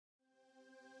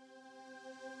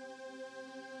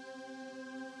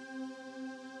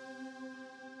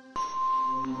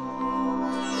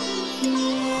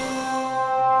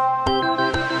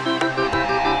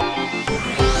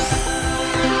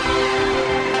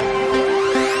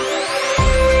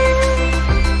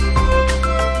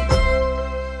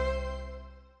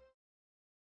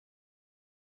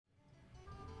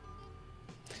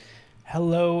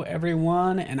Hello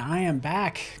everyone, and I am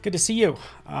back. Good to see you.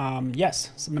 Yes,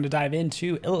 so I'm going to dive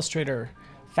into Illustrator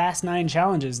Fast 9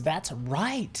 challenges. That's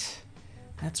right.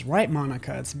 That's right,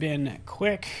 Monica. It's been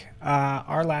quick.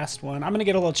 Our last one. I'm going to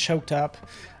get a little choked up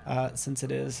since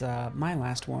it is my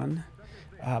last one.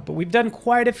 But we've done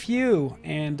quite a few,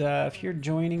 and if you're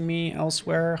joining me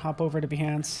elsewhere, hop over to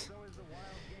Behance.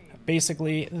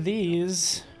 Basically,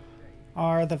 these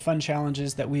are the fun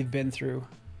challenges that we've been through.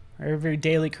 Every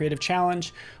daily creative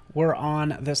challenge, we're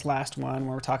on this last one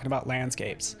where we're talking about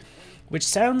landscapes, which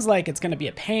sounds like it's going to be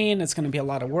a pain, it's going to be a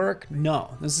lot of work.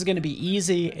 No, this is going to be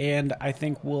easy, and I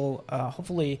think we'll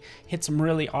hopefully hit some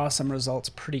really awesome results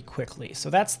pretty quickly. So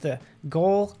that's the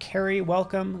goal. Carrie,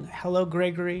 welcome. Hello,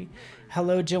 Gregory.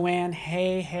 Hello, Joanne.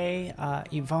 Hey,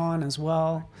 Yvonne as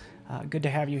well. Good to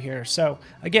have you here. So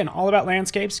again, all about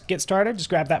landscapes. Get started.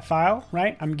 Just grab that file,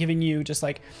 right? I'm giving you just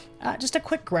like just a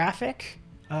quick graphic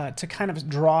to kind of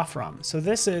draw from. So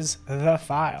this is the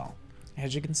file,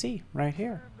 as you can see right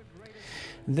here.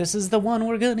 This is the one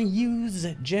we're gonna use,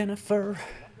 Jennifer.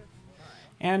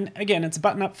 And again, it's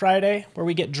Button Up Friday, where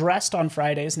we get dressed on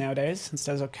Fridays nowadays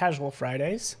instead of casual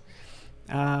Fridays.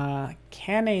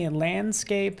 Can a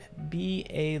landscape be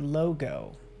a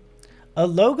logo? A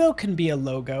logo can be a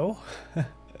logo.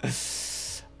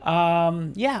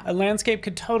 Yeah, a landscape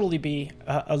could totally be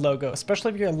a logo,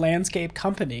 especially if you're a landscape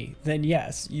company, then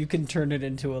yes, you can turn it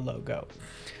into a logo.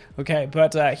 Okay,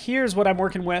 but here's what I'm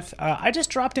working with. I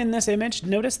just dropped in this image.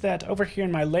 Notice that over here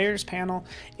in my layers panel,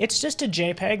 it's just a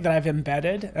JPEG that I've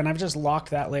embedded, and I've just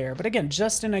locked that layer. But again,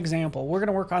 just an example, we're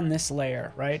gonna work on this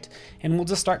layer, right? And we'll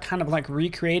just start kind of like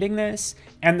recreating this,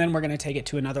 and then we're gonna take it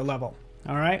to another level.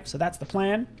 All right, so that's the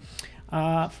plan.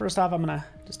 First off, I'm gonna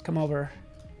just come over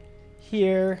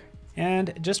here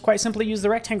and just quite simply use the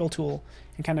rectangle tool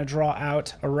and kind of draw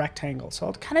out a rectangle. So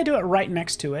I'll kind of do it right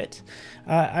next to it.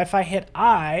 If I hit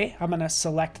I, I'm going to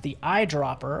select the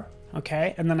eyedropper,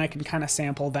 okay? And then I can kind of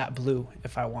sample that blue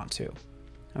if I want to,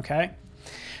 okay?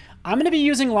 I'm going to be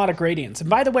using a lot of gradients. And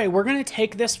by the way, we're going to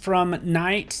take this from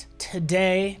night to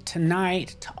day to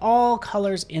night to all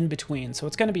colors in between. So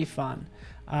it's going to be fun.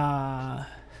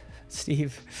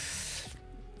 Steve.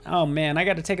 Oh man, I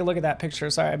got to take a look at that picture.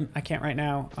 Sorry, I can't right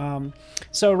now.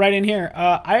 So right in here,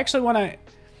 I actually want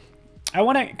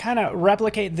to kind of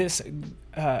replicate this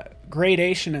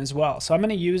gradation as well. So I'm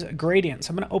going to use a gradient. So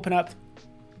I'm going to open up.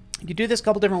 You do this a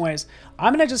couple different ways.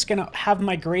 I'm just going to have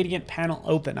my gradient panel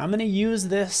open. I'm going to use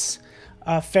this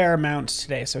a fair amount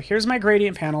today. So here's my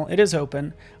gradient panel. It is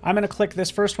open. I'm going to click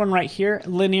this first one right here,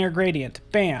 linear gradient.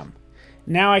 Bam.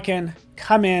 Now I can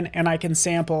come in and I can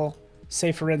sample,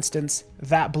 say for instance,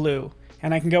 that blue,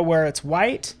 and I can go where it's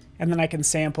white, and then I can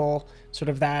sample sort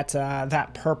of that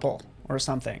purple or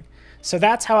something. So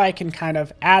that's how I can kind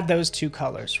of add those two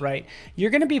colors, right? You're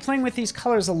going to be playing with these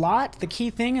colors a lot. The key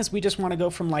thing is we just want to go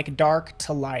from like dark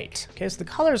to light. Okay, so the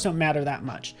colors don't matter that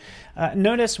much.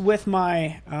 Notice with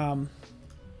my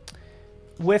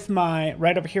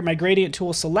right over here, my gradient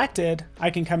tool selected, I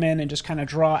can come in and just kind of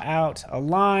draw out a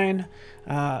line,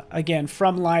 again,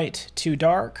 from light to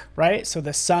dark, right? So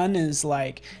the sun is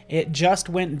like, it just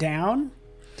went down,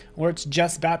 or it's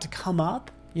just about to come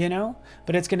up, you know,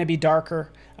 but it's going to be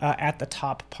darker at the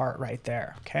top part right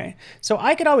there, okay? So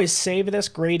I could always save this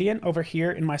gradient over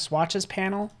here in my swatches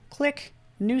panel, click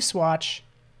new swatch.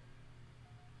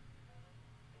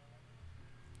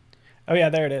 Oh yeah,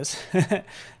 there it is.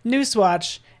 New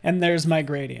swatch, and there's my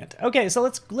gradient. Okay, so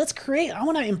let's create. I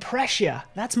want to impress you.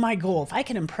 That's my goal. If I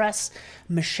can impress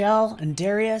Michelle and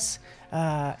Darius,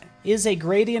 is a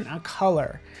gradient a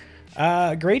color?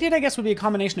 Gradient, I guess, would be a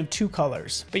combination of two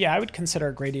colors. But yeah, I would consider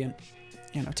a gradient.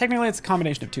 You know, technically, it's a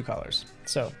combination of two colors.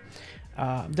 So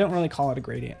don't really call it a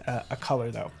gradient, a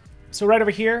color though. So right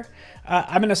over here,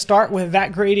 I'm going to start with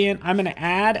that gradient. I'm going to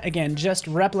add, again, just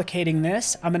replicating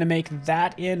this. I'm going to make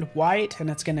that end white, and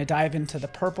it's going to dive into the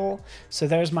purple. So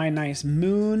there's my nice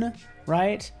moon,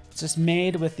 right? It's just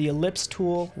made with the ellipse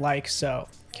tool like so,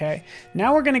 okay?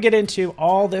 Now we're going to get into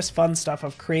all this fun stuff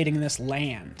of creating this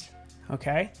land,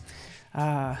 okay?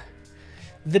 The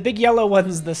big yellow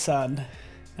one's the sun.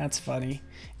 That's funny.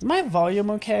 Is my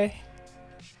volume okay?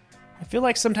 I feel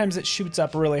like sometimes it shoots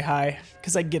up really high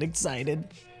because I get excited.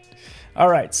 All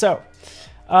right, so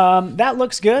that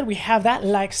looks good. We have that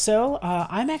like so.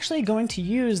 I'm actually going to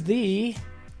use the,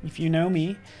 if you know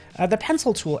me, the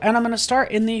pencil tool. And I'm going to start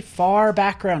in the far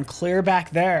background, clear back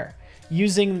there,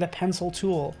 using the pencil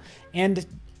tool. And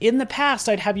in the past,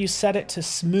 I'd have you set it to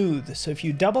smooth. So if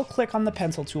you double click on the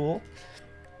pencil tool,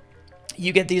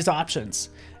 you get these options.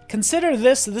 Consider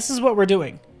this is what we're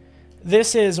doing.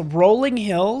 This is rolling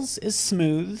hills is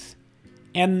smooth,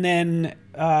 and then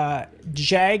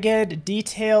jagged,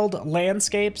 detailed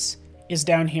landscapes is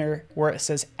down here where it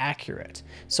says accurate.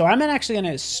 So I'm actually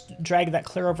going to drag that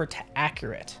clear over to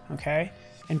accurate, okay?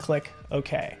 And click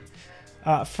OK.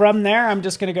 From there, I'm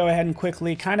just going to go ahead and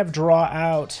quickly kind of draw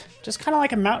out just kind of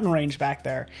like a mountain range back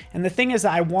there. And the thing is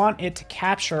that I want it to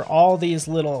capture all these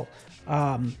little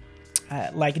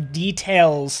like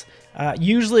details.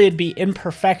 Usually it'd be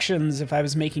imperfections if I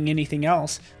was making anything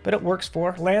else, but it works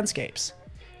for landscapes.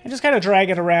 And just kind of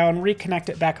drag it around, reconnect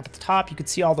it back up at the top. You can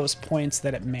see all those points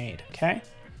that it made, okay?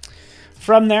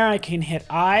 From there, I can hit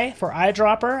I for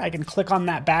eyedropper. I can click on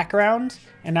that background,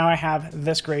 and now I have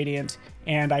this gradient,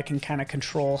 and I can kind of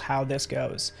control how this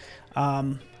goes.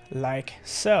 Like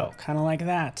so, kind of like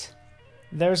that.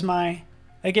 There's my,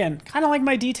 again, kind of like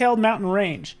my detailed mountain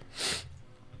range.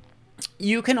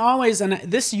 You can always, and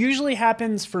this usually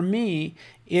happens for me,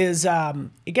 is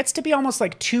it gets to be almost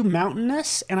like too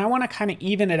mountainous, and I want to kind of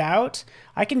even it out.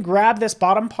 I can grab this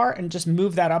bottom part and just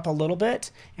move that up a little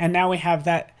bit, and now we have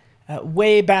that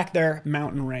way back there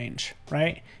mountain range,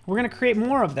 right? We're going to create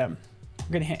more of them.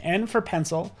 We're going to hit N for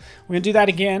pencil. We're going to do that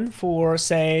again for,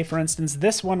 say, for instance,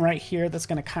 this one right here that's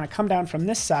going to kind of come down from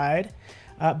this side.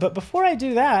 But before I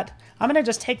do that, I'm going to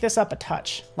just take this up a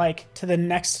touch, like to the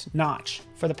next notch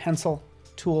for the pencil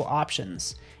tool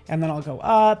options. And then I'll go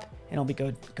up, and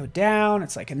it'll go down.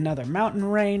 It's like another mountain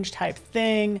range type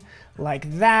thing,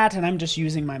 like that. And I'm just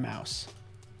using my mouse.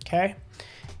 Okay?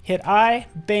 Hit I,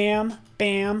 bam,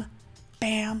 bam,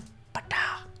 bam,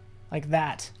 ba-da, like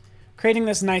that. Creating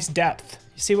this nice depth.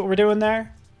 You see what we're doing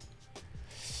there?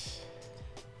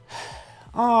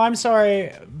 Oh, I'm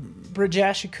sorry,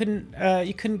 Brajesh,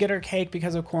 you couldn't get her cake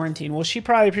because of quarantine. Well, she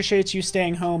probably appreciates you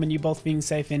staying home and you both being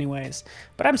safe anyways.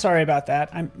 But I'm sorry about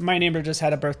that. My neighbor just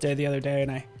had a birthday the other day,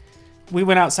 and we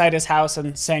went outside his house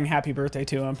and sang happy birthday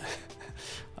to him.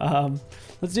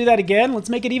 Let's do that again. Let's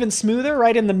make it even smoother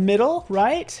right in the middle,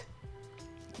 right?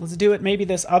 Let's do it maybe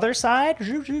this other side.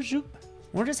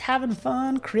 We're just having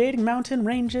fun creating mountain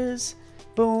ranges.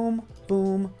 Boom,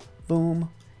 boom, boom.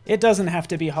 It doesn't have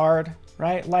to be hard,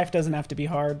 right? Life doesn't have to be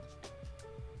hard.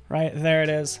 Right, there it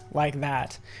is, like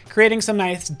that. Creating some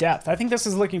nice depth. I think this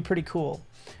is looking pretty cool.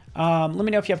 Let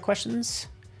me know if you have questions.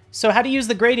 So how to use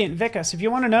the gradient, Vikas, if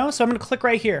you want to know. So I'm going to click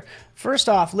right here. First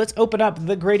off, let's open up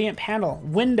the gradient panel.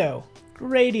 Window,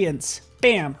 gradients,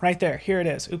 bam, right there. Here it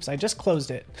is. Oops, I just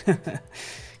closed it.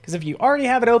 Because if you already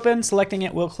have it open, selecting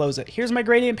it will close it. Here's my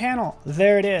gradient panel.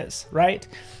 There it is, right?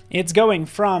 It's going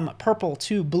from purple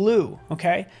to blue,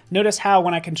 okay? Notice how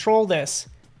when I control this,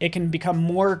 it can become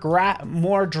more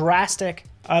drastic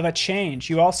of a change.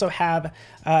 You also have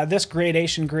this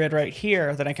gradation grid right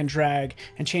here that I can drag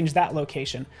and change that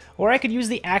location. Or I could use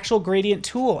the actual gradient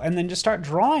tool and then just start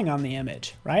drawing on the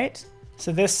image, right?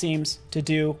 So this seems to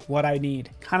do what I need,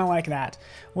 kind of like that.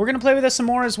 We're gonna play with this some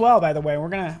more as well, by the way.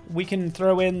 We can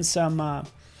throw in some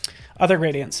other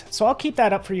gradients. So I'll keep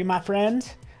that up for you, my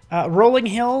friend. Rolling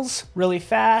hills, really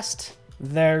fast.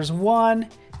 There's one.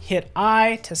 Hit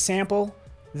I to sample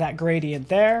that gradient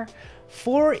there.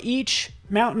 For each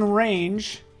mountain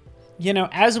range, you know,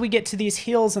 as we get to these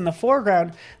hills in the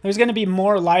foreground, there's going to be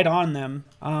more light on them.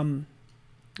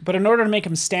 But in order to make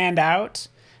them stand out,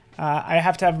 I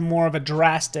have to have more of a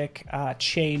drastic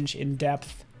change in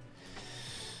depth.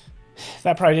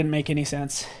 That probably didn't make any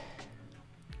sense,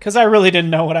 because I really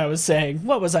didn't know what I was saying.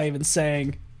 What was I even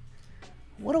saying?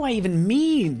 What do I even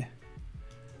mean?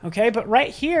 Okay, but right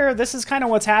here, this is kind of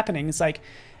what's happening. It's like,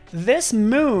 this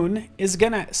moon is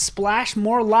gonna splash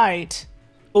more light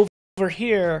over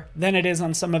here than it is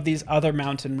on some of these other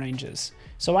mountain ranges.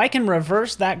 So I can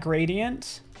reverse that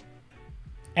gradient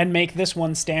and make this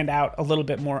one stand out a little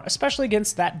bit more, especially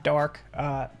against that dark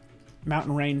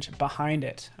mountain range behind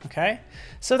it, okay?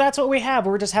 So that's what we have.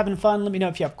 We're just having fun. Let me know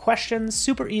if you have questions.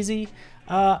 Super easy.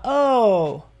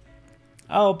 Oh,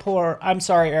 poor, I'm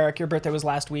sorry, Eric, your birthday was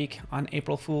last week on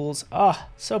April Fool's. Oh,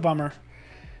 so bummer.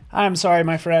 I'm sorry,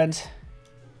 my friend.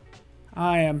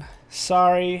 I am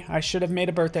sorry. I should have made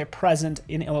a birthday present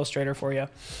in Illustrator for you.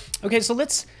 Okay, so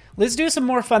let's do some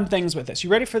more fun things with this. You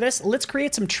ready for this? Let's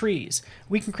create some trees.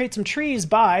 We can create some trees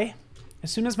by,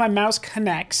 as soon as my mouse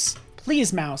connects,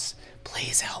 please mouse,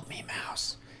 please help me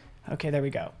mouse. Okay, there we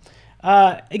go.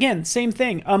 Again, same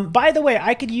thing. By the way,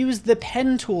 I could use the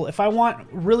pen tool. If I want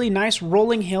really nice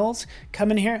rolling hills,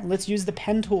 come in here. Let's use the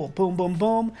pen tool. Boom, boom,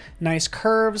 boom. Nice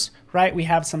curves, right? We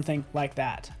have something like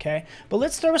that, okay? But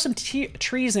let's throw some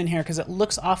trees in here because it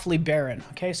looks awfully barren,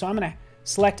 okay? So I'm going to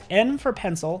select N for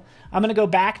pencil. I'm going to go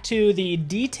back to the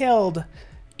detailed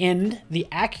end, the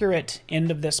accurate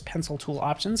end of this pencil tool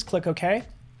options. Click OK.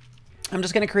 I'm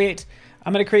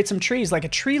going to create some trees, like a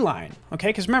tree line, okay?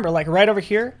 Because remember, like right over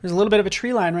here, there's a little bit of a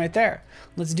tree line right there.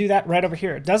 Let's do that right over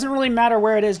here. It doesn't really matter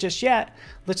where it is just yet.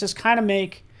 Let's just kind of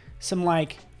make some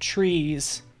like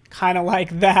trees, kind of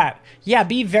like that. Yeah,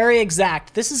 be very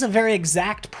exact. This is a very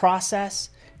exact process.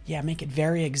 Yeah, make it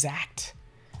very exact,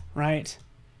 right?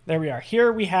 There we are.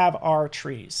 Here we have our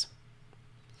trees.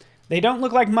 They don't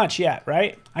look like much yet,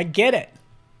 right? I get it.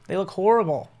 They look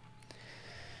horrible.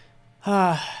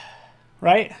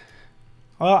 Right?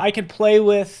 Well, I could play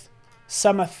with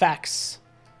some effects.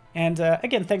 And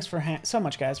again, thanks for so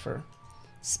much, guys, for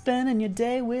spending your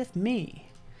day with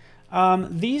me.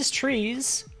 These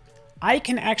trees, I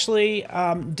can actually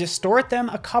distort them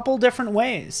a couple different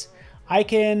ways. I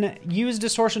can use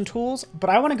distortion tools, but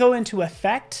I want to go into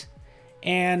effect,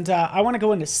 and I want to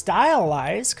go into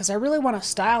stylize, because I really want to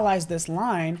stylize this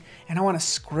line, and I want to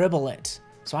scribble it.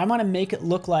 So I want to make it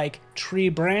look like tree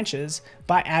branches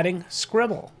by adding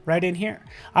scribble right in here.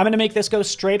 I'm going to make this go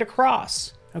straight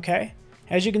across, okay?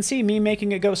 As you can see, me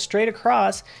making it go straight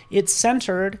across, it's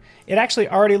centered. It actually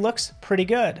already looks pretty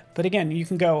good. But again, you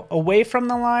can go away from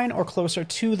the line or closer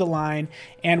to the line,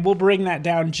 and we'll bring that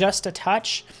down just a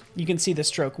touch. You can see the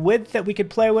stroke width that we could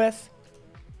play with.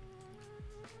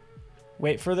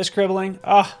 Wait for the scribbling.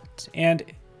 Oh, and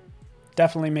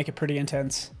definitely make it pretty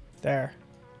intense there.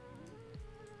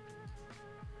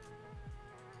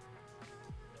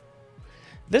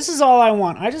 This is all I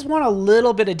want. I just want a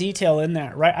little bit of detail in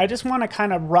there, right? I just want to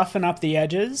kind of roughen up the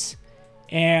edges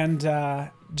and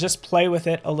just play with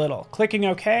it a little. Clicking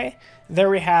OK. There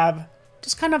we have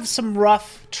just kind of some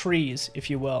rough trees, if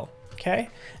you will. Okay.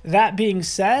 That being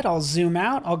said, I'll zoom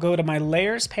out. I'll go to my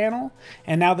layers panel.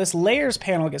 And now this layers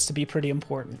panel gets to be pretty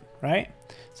important, right?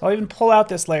 So I'll even pull out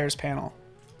this layers panel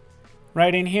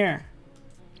right in here.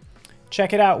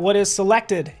 Check it out. What is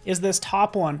selected is this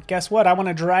top one. Guess what? I want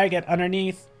to drag it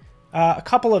underneath a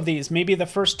couple of these, maybe the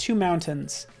first two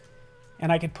mountains, and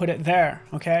I could put it there,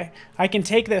 okay? I can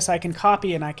take this, I can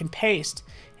copy, and I can paste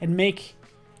and make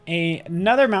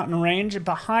another mountain range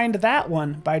behind that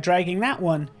one by dragging that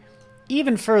one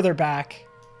even further back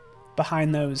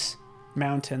behind those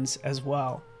mountains as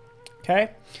well,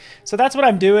 okay? So that's what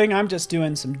I'm doing. I'm just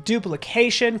doing some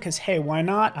duplication because, hey, why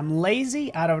not? I'm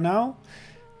lazy. I don't know.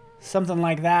 Something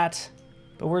like that.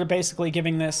 But we're basically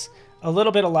giving this a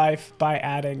little bit of life by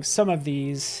adding some of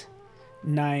these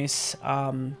nice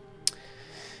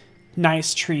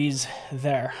nice trees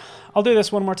there. I'll do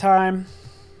this one more time.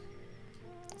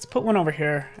 Let's put one over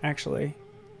here, actually.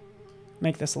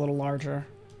 Make this a little larger.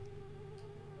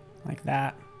 Like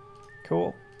that.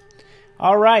 Cool.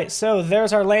 All right, so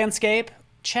there's our landscape.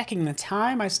 Checking the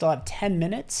time, I still have 10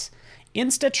 minutes.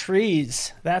 Insta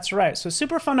trees, that's right. So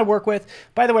super fun to work with.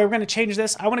 By the way, we're going to change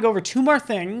this. I want to go over two more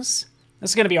things.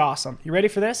 This is going to be awesome. You ready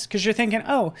for this? Because you're thinking,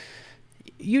 oh,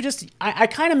 I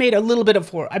kind of made a little bit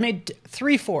of I made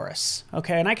 3 forests,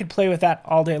 okay? And I could play with that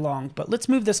all day long, but let's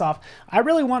move this off. I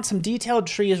really want some detailed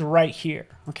trees right here,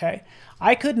 okay?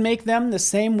 I could make them the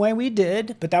same way we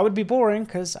did, but that would be boring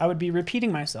because I would be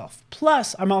repeating myself.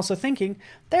 Plus, I'm also thinking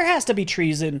there has to be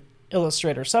trees in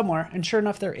Illustrator somewhere, and sure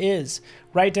enough there is,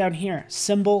 right down here,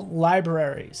 symbol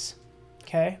libraries,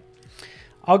 okay?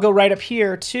 I'll go right up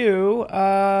here to,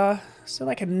 so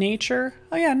like a nature,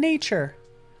 oh yeah, nature.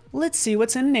 Let's see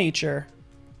what's in nature.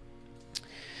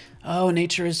 Oh,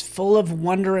 nature is full of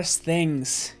wondrous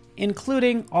things,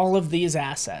 including all of these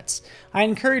assets. I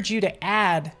encourage you to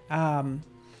add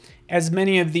as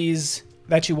many of these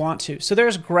that you want to. So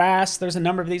there's grass, there's a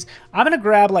number of these. I'm gonna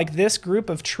grab like this group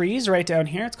of trees right down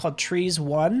here. It's called trees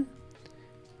 1.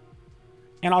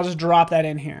 And I'll just drop that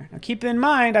in here. Now keep in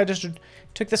mind, I just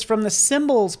took this from the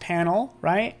symbols panel,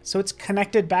 right? So it's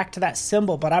connected back to that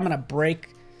symbol, but I'm gonna break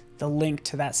the link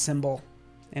to that symbol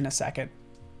in a second.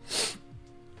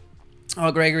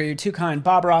 Oh, Gregory, you're too kind.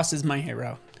 Bob Ross is my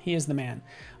hero. He is the man.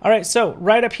 All right, so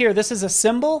right up here, this is a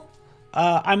symbol.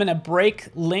 I'm going to break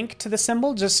link to the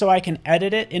symbol just so I can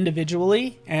edit it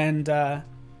individually. And,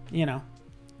 you know,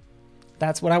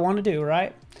 that's what I want to do,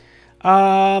 right?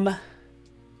 And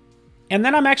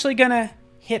then I'm actually going to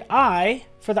hit I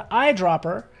for the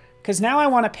eyedropper because now I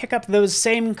want to pick up those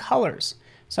same colors.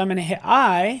 So I'm going to hit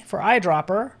I for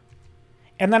eyedropper.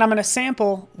 And then I'm going to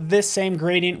sample this same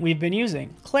gradient we've been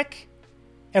using. Click.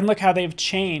 And look how they've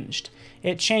changed.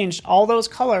 It changed all those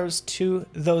colors to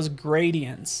those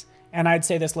gradients. And I'd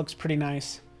say this looks pretty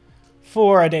nice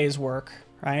for a day's work,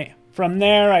 right? From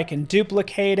there, I can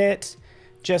duplicate it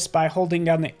just by holding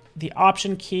down the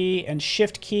Option key and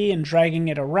Shift key and dragging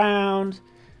it around,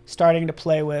 starting to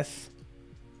play with,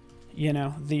 you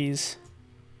know, these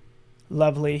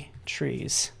lovely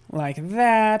trees like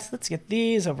that. Let's get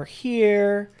these over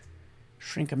here,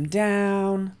 shrink them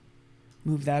down,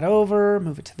 move that over,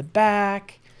 move it to the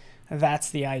back. That's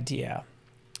the idea.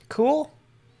 Cool.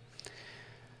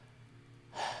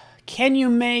 Can you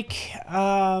make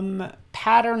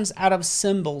patterns out of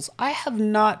symbols? I have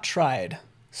not tried,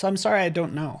 so I'm sorry I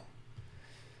don't know.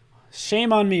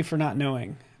 Shame on me for not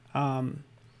knowing.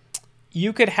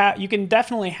 You can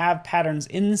definitely have patterns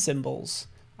in symbols.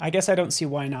 I guess I don't see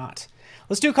why not.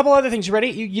 Let's do a couple other things. You ready?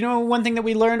 You know one thing that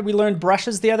we learned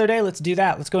brushes the other day. Let's do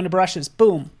that. Let's go into brushes.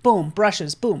 Boom, boom,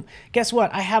 brushes, boom. Guess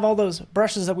what? I have all those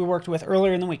brushes that we worked with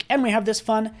earlier in the week. And we have this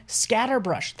fun scatter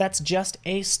brush. That's just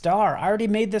a star. I already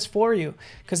made this for you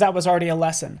because that was already a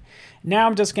lesson. Now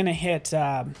I'm just going to hit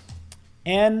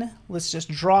N. Let's just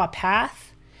draw a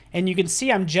path. And you can see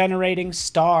I'm generating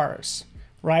stars,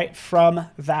 right, from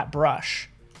that brush,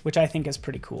 which I think is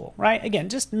pretty cool, right? Again,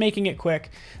 just making it quick.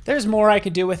 There's more I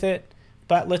could do with it,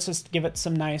 but let's just give it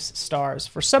some nice stars.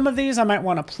 For some of these, I might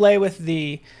want to play with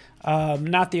the,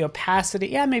 not the opacity.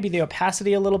 Yeah, maybe the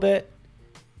opacity a little bit,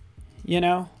 you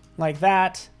know, like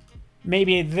that.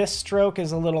 Maybe this stroke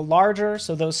is a little larger,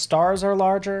 so those stars are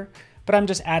larger, but I'm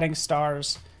just adding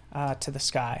stars to the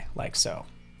sky, like so.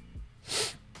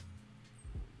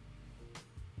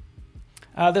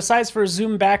 The size for a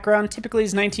zoom background typically is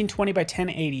 1920 by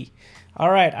 1080.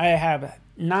 All right, I have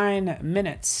 9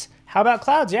 minutes. How about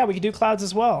clouds? Yeah, we could do clouds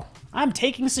as well. I'm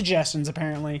taking suggestions,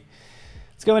 apparently.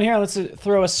 Let's go in here. Let's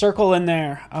throw a circle in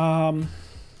there.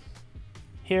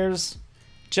 Here's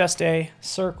just a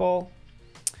circle.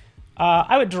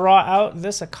 I would draw out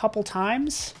this a couple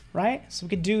times, right? So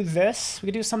we could do this. We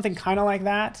could do something kind of like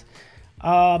that.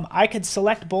 I could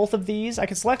select both of these. I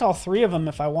could select all 3 of them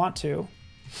if I want to.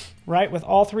 Right, with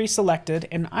all 3 selected,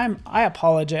 and I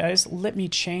apologize. Let me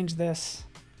change this.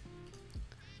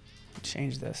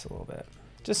 Change this a little bit,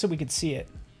 just so we could see it.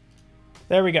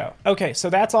 There we go. Okay, so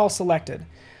that's all selected.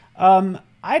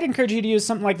 I'd encourage you to use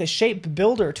something like the Shape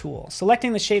Builder tool.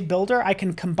 Selecting the Shape Builder, I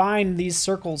can combine these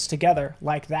circles together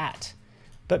like that,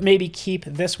 but maybe keep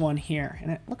this one here.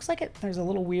 And it looks like there's a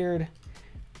little weird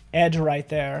edge right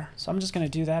there, so I'm just going to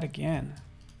do that again.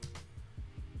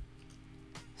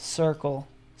 Circle.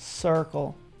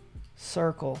 Circle,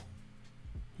 circle,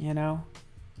 you know,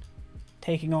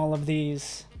 taking all of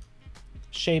these,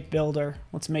 shape builder,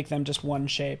 let's make them just one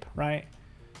shape, right?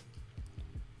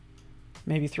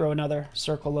 Maybe throw another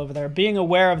circle over there. Being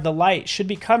aware of the light should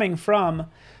be coming from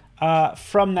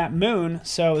that moon,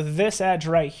 so this edge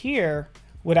right here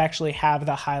would actually have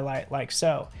the highlight like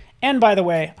so. And by the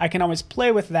way, I can always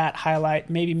play with that highlight,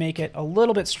 maybe make it a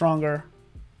little bit stronger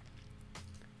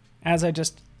as I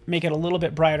just make it a little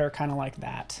bit brighter, kind of like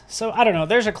that. So I don't know,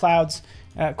 there's your clouds,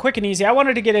 quick and easy. I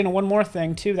wanted to get into one more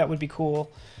thing too that would be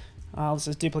cool. Let's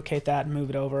just duplicate that and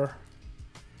move it over,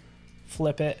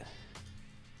 flip it.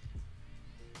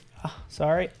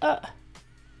 Sorry, bup,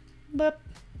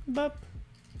 bup.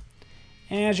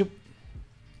 And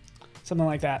something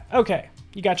like that. Okay,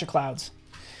 you got your clouds.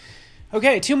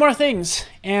 Okay, 2 more things,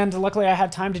 and luckily I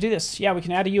have time to do this. Yeah, we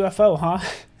can add a UFO, huh?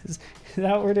 Is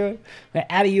that what we're doing? We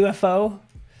add a UFO?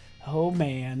 Oh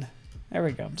man, there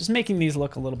we go. Just making these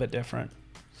look a little bit different.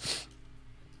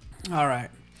 All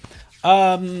right.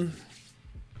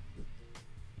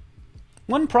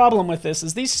 One problem with this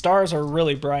is these stars are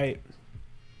really bright.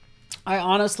 I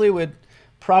honestly would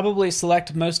probably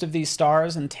select most of these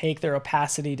stars and take their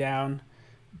opacity down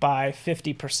by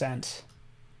 50%,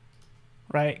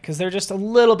 right? Because they're just a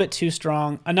little bit too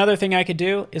strong. Another thing I could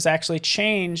do is actually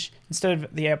change, instead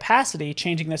of the opacity,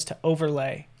 changing this to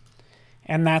overlay.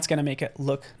 And that's going to make it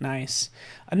look nice.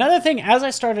 Another thing, as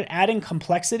I started adding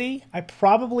complexity, I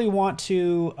probably want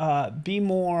to be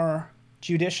more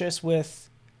judicious with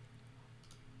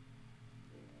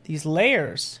these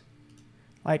layers.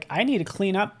 Like, I need to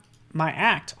clean up my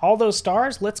act. All those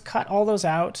stars, let's cut all those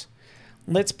out.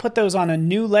 Let's put those on a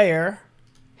new layer.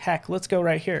 Heck, let's go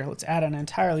right here. Let's add an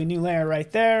entirely new layer right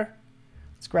there.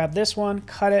 Let's grab this one,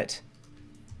 cut it.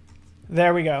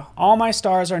 There we go. All my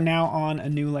stars are now on a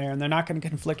new layer, and they're not going to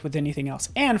conflict with anything else.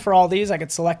 And for all these, I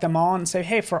could select them all and say,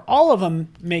 hey, for all of them,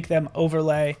 make them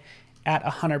overlay at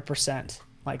 100%,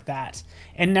 like that.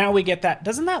 And now we get that.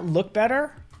 Doesn't that look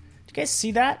better? Do you guys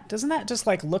see that? Doesn't that just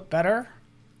like look better?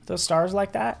 Those stars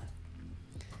like that?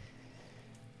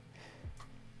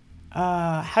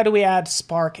 How do we add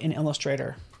spark in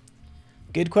Illustrator?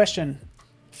 Good question.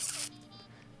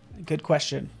 Good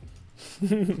question.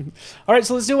 All right,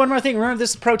 so let's do one more thing. Remember, this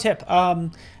is a pro tip.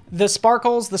 The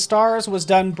sparkles, the stars was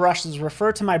done brushes.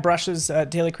 Refer to my brushes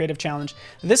daily creative challenge.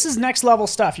 This is next level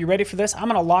stuff. You ready for this? I'm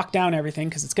going to lock down everything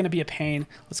because it's going to be a pain.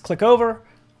 Let's click over.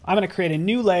 I'm going to create a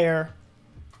new layer.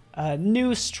 a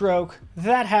new stroke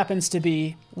that happens to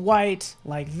be white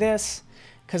like this,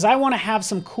 because I want to have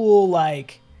some cool,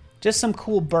 like, just some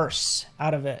cool bursts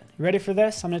out of it. You ready for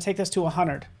this? I'm going to take this to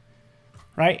 100,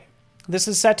 right? This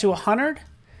is set to 100.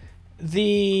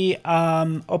 The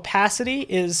opacity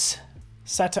is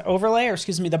set to overlay, or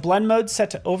excuse me, the blend mode set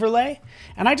to overlay.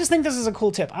 And I just think this is a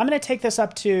cool tip. I'm going to take this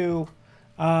up to,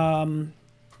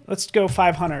 let's go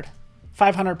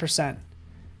 500%,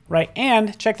 right?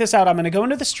 And check this out. I'm going to go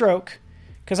into the stroke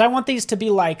because I want these to be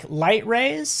like light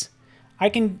rays. I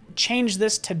can change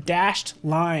this to dashed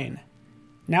line.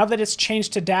 Now that it's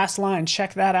changed to dashed line,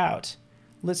 check that out.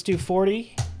 Let's do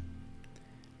 40.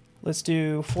 Let's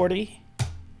do 40,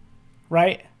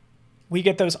 right? We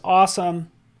get those awesome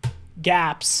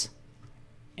gaps,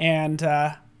 and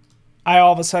I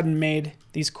all of a sudden made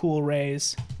these cool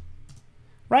rays,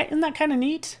 right? Isn't that kind of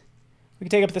neat? We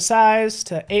can take up the size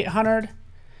to 800,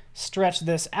 stretch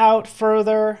this out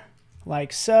further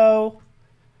like so,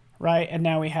 right? And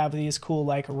now we have these cool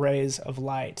like rays of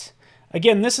light.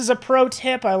 Again, this is a pro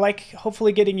tip. I like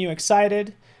hopefully getting you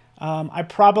excited. I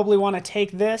probably want to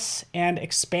take this and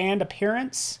expand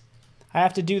appearance. I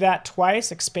have to do that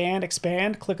twice. Expand,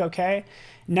 expand, click OK.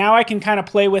 Now I can kind of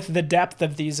play with the depth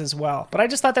of these as well. But I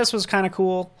just thought this was kind of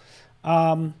cool.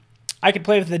 I could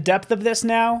play with the depth of this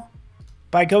now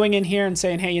by going in here and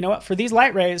saying, hey, you know what? For these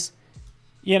light rays,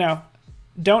 you know,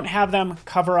 don't have them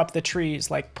cover up the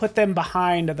trees. Like put them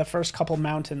behind the first couple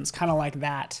mountains, kind of like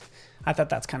that. I thought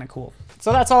that's kind of cool.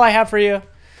 So that's all I have for you.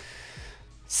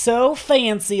 So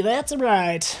fancy, that's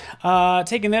right.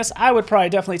 Taking this, I would probably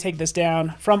definitely take this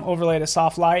down from overlay to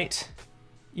soft light.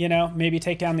 You know, maybe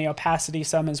take down the opacity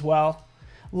some as well.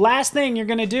 Last thing you're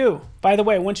gonna do, by the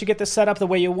way, once you get this set up the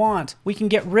way you want, we can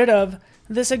get rid of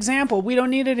this example. We don't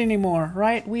need it anymore,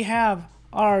 right? We have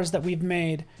ours that we've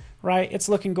made, right? It's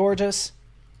looking gorgeous.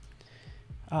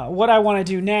 What I wanna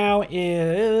do now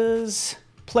is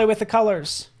play with the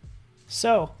colors.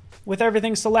 So, with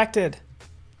everything selected,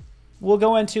 we'll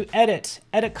go into Edit,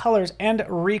 Edit Colors, and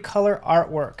Recolor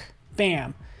Artwork.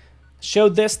 Bam.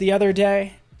 Showed this the other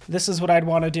day. This is what I'd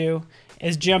want to do,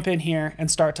 is jump in here and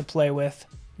start to play with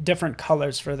different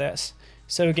colors for this.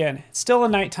 So again, it's still a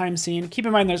nighttime scene. Keep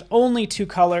in mind there's only 2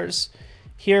 colors.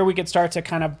 Here we could start to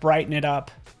kind of brighten it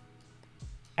up,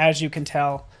 as you can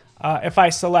tell. If I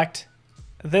select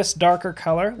this darker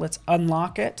color, let's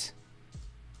unlock it.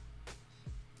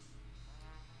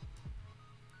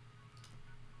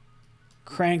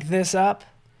 Crank this up.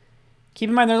 Keep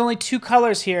in mind there's only 2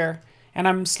 colors here, and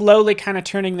I'm slowly kind of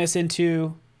turning this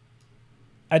into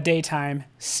a daytime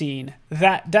scene.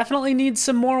 That definitely needs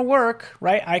some more work,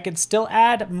 right? I could still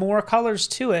add more colors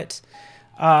to it,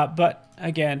 but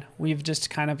again, we've just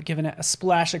kind of given it a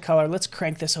splash of color. Let's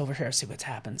crank this over here, see what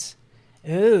happens.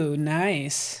 Ooh,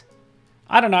 nice.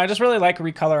 I don't know, I just really like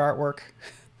Recolor artwork.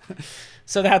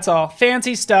 So that's all.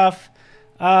 Fancy stuff.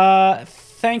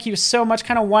 Thank you so much.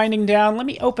 Kind of winding down. Let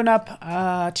me open up.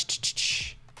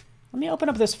 Let me open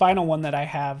up this final one that I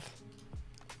have.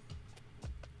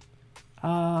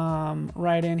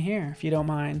 Right in here, if you don't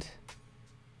mind.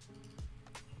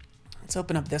 Let's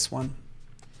open up this one.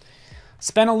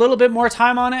 Spent a little bit more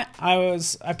time on it.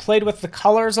 I played with the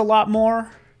colors a lot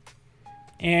more,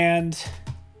 and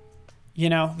you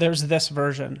know, there's this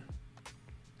version.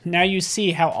 Now you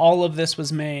see how all of this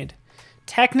was made.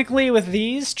 Technically, with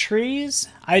these trees,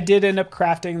 I did end up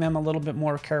crafting them a little bit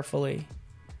more carefully.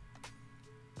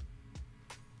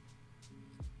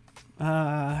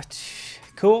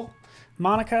 Cool,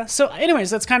 Monica. So anyways,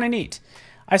 that's kind of neat.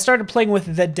 I started playing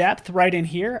with the depth right in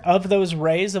here of those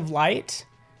rays of light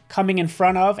coming in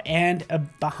front of and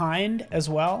behind as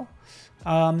well.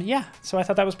 Yeah, so I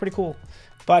thought that was pretty cool.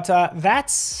 But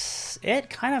that's it,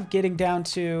 kind of getting down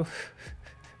to...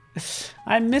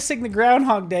 I'm missing the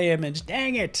Groundhog Day image.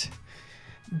 Dang it.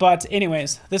 But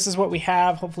anyways, this is what we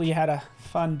have. Hopefully you had a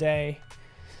fun day.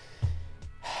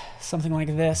 Something like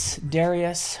this.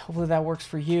 Darius, hopefully that works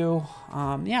for you.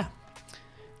 Yeah.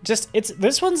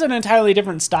 This one's an entirely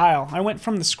different style. I went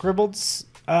from the scribbled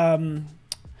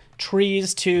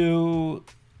trees to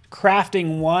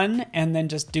crafting one and then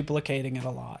just duplicating it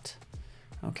a lot.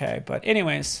 Okay, but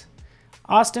anyways...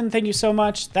 Austin, thank you so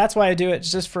much. That's why I do it.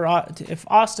 It's just for if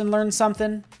Austin learns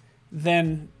something,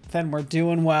 then we're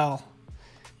doing well.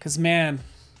 Because, man,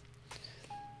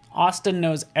 Austin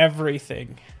knows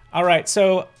everything. All right,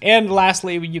 so, and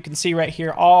lastly, you can see right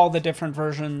here all the different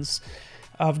versions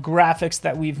of graphics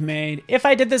that we've made. If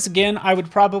I did this again, I would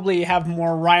probably have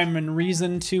more rhyme and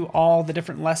reason to all the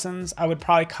different lessons. I would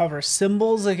probably cover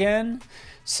symbols again.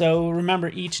 So remember,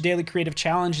 each daily creative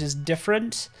challenge is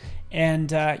different,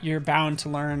 and you're bound to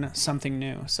learn something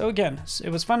new. So again,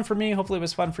 it was fun for me. Hopefully it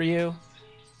was fun for you.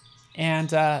 And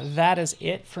that is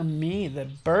it for me. The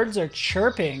birds are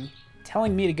chirping,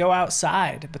 telling me to go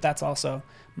outside, but that's also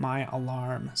my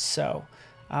alarm. So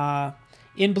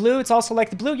in blue, it's also like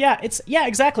the blue. Yeah,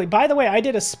 exactly. By the way, I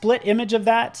did a split image of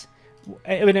that,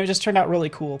 and it just turned out really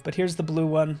cool. But here's the blue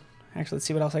one. Actually, let's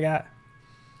see what else I got.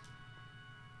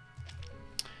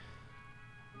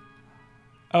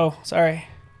 Oh, sorry.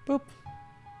 Boop.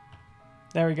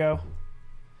 There we go.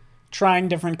 Trying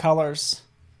different colors,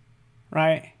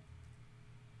 right?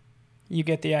 You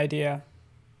get the idea.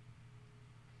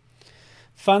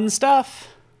 Fun stuff.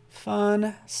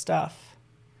 Fun stuff.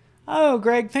 Oh,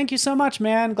 Greg, thank you so much,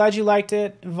 man. Glad you liked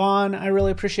it. Vaughn, I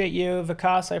really appreciate you.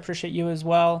 Vikas, I appreciate you as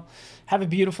well. Have a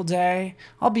beautiful day.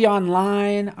 I'll be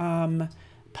online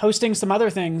posting some other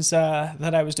things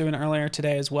that I was doing earlier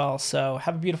today as well. So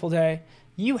have a beautiful day.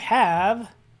 You have,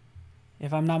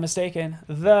 if I'm not mistaken,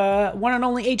 the one and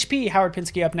only HP, Howard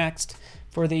Pinsky, up next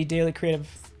for the Daily Creative...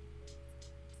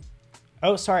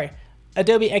 Oh, sorry.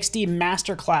 Adobe XD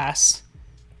Masterclass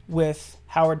with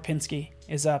Howard Pinsky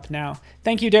is up now.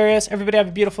 Thank you, Darius. Everybody have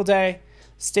a beautiful day.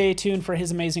 Stay tuned for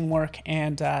his amazing work.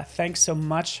 And thanks so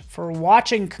much for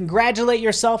watching. Congratulate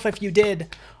yourself if you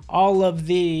did all of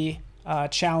the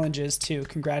challenges too.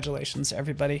 Congratulations,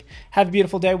 everybody. Have a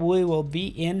beautiful day. We will be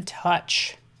in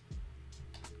touch.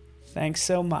 Thanks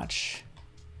so much.